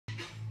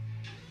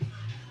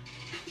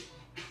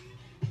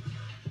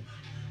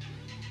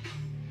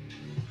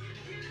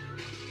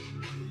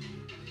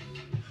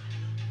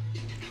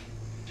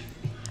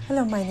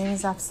Hello, my name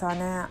is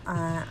Afsaneh.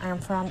 I'm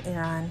from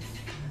Iran.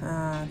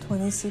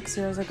 26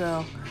 years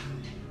ago,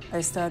 I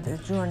started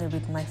a journey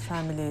with my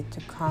family to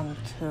come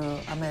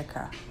to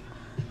America.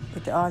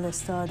 It all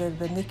started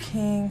when the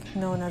king,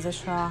 known as a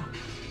Shah,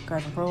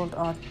 got rolled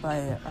out by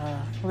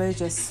a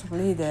religious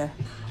leader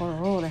who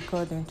ruled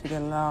according to the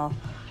law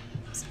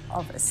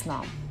of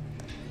Islam.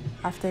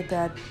 After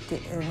that, the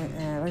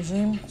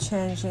regime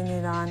changed in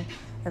Iran.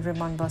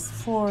 Everyone was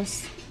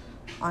forced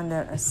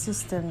under a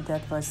system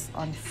that was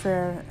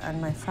unfair,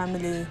 and my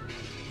family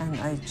and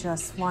I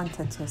just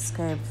wanted to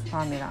escape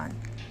from Iran.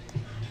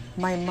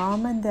 My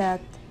mom and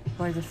dad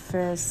were the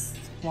first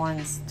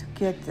ones to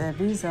get a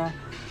visa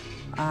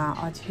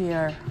out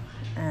here,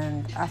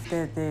 and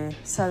after they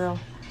settled,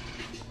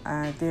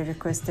 they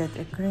requested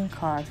a green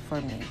card for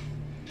me,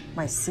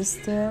 my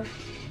sister,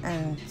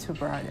 and two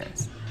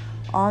brothers.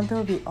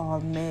 Although we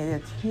all made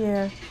it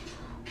here,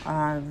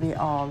 we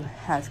all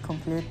had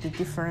completely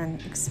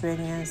different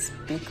experience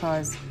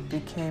because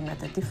we came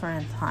at a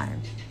different time.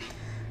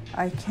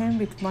 I came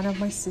with one of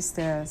my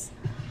sisters,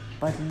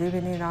 but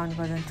living in Iran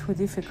wasn't too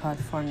difficult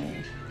for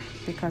me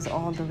because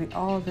although we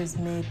always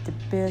made the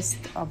best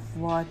of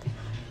what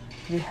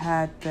we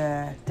had,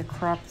 the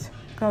corrupt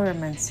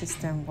government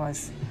system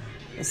was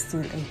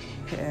still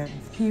a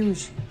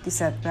huge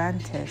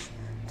disadvantage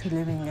to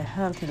living a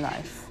healthy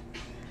life.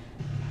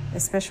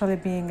 Especially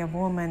being a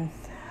woman,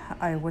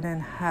 I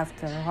wouldn't have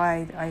the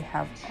right I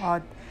have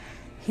out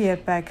here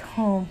back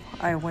home.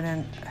 I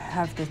wouldn't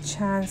have the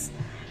chance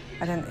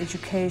at an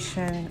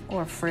education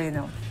or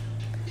freedom.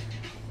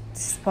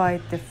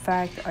 Despite the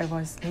fact I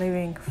was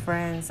leaving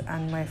friends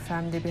and my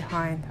family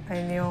behind,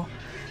 I knew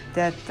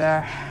that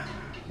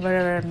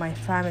wherever my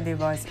family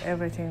was,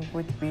 everything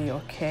would be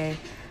okay.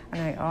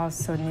 And I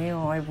also knew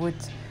I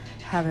would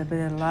have a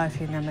better life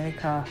in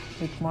America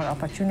with more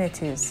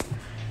opportunities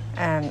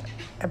and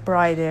a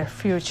brighter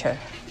future.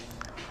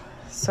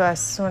 So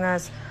as soon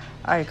as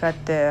I got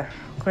the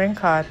green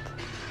card,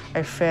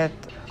 I felt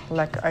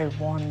like I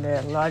won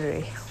the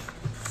lottery.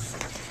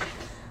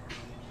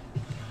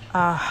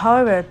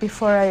 However,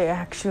 before I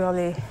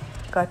actually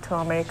got to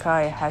America,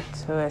 I had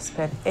to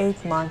spend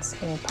 8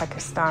 months in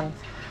Pakistan,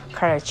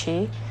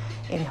 Karachi,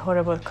 in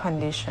horrible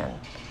condition.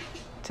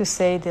 To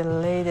say the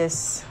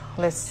latest,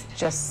 let's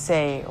just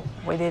say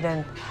we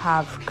didn't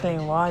have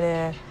clean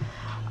water,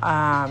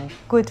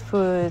 good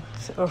food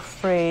or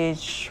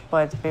fridge,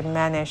 but we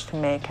managed to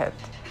make it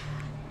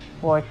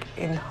work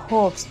in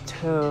hopes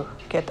to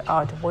get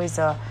out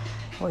visa,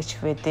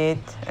 which we did,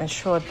 and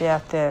shortly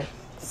after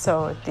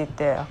so did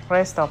the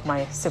rest of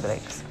my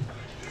siblings.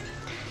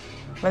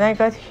 When I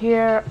got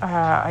here,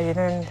 I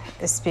didn't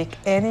speak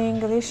any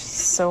English,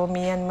 so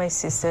me and my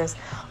sisters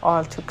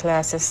all took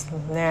classes,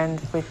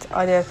 learned with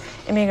other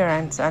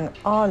immigrants, and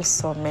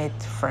also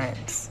made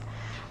friends.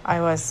 I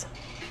was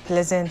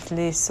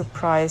pleasantly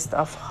surprised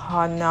of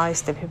how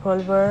nice the people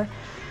were.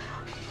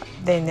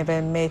 They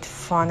never made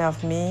fun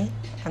of me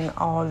and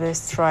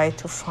always tried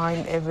to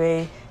find a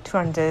way to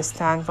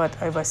understand what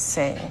I was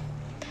saying.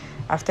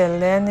 After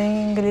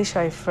learning English,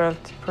 I felt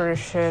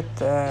pressured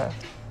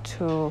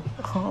to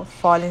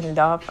fall in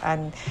love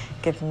and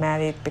get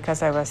married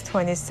because I was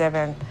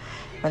 27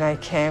 when I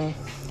came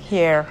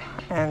here,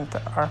 and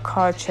our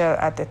culture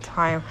at the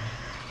time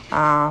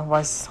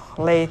was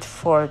late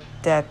for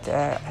that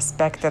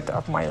aspect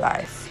of my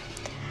life.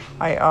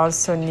 I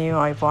also knew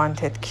I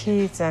wanted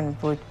kids and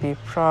would be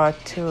proud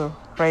to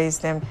raise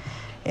them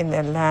in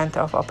a land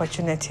of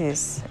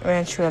opportunities.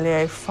 Eventually,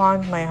 I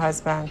found my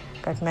husband,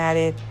 got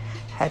married,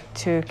 had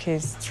 2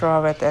 kids,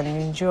 traveled, and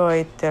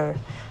enjoyed the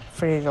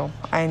freedom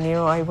I knew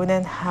I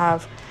wouldn't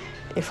have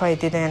if I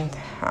didn't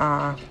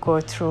go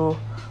through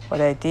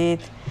what I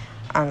did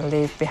and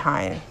leave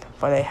behind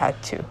what I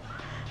had to.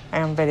 I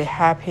am very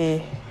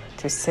happy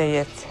to say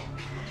it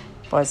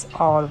was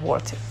all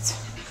worth it.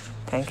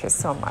 Thank you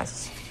so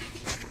much.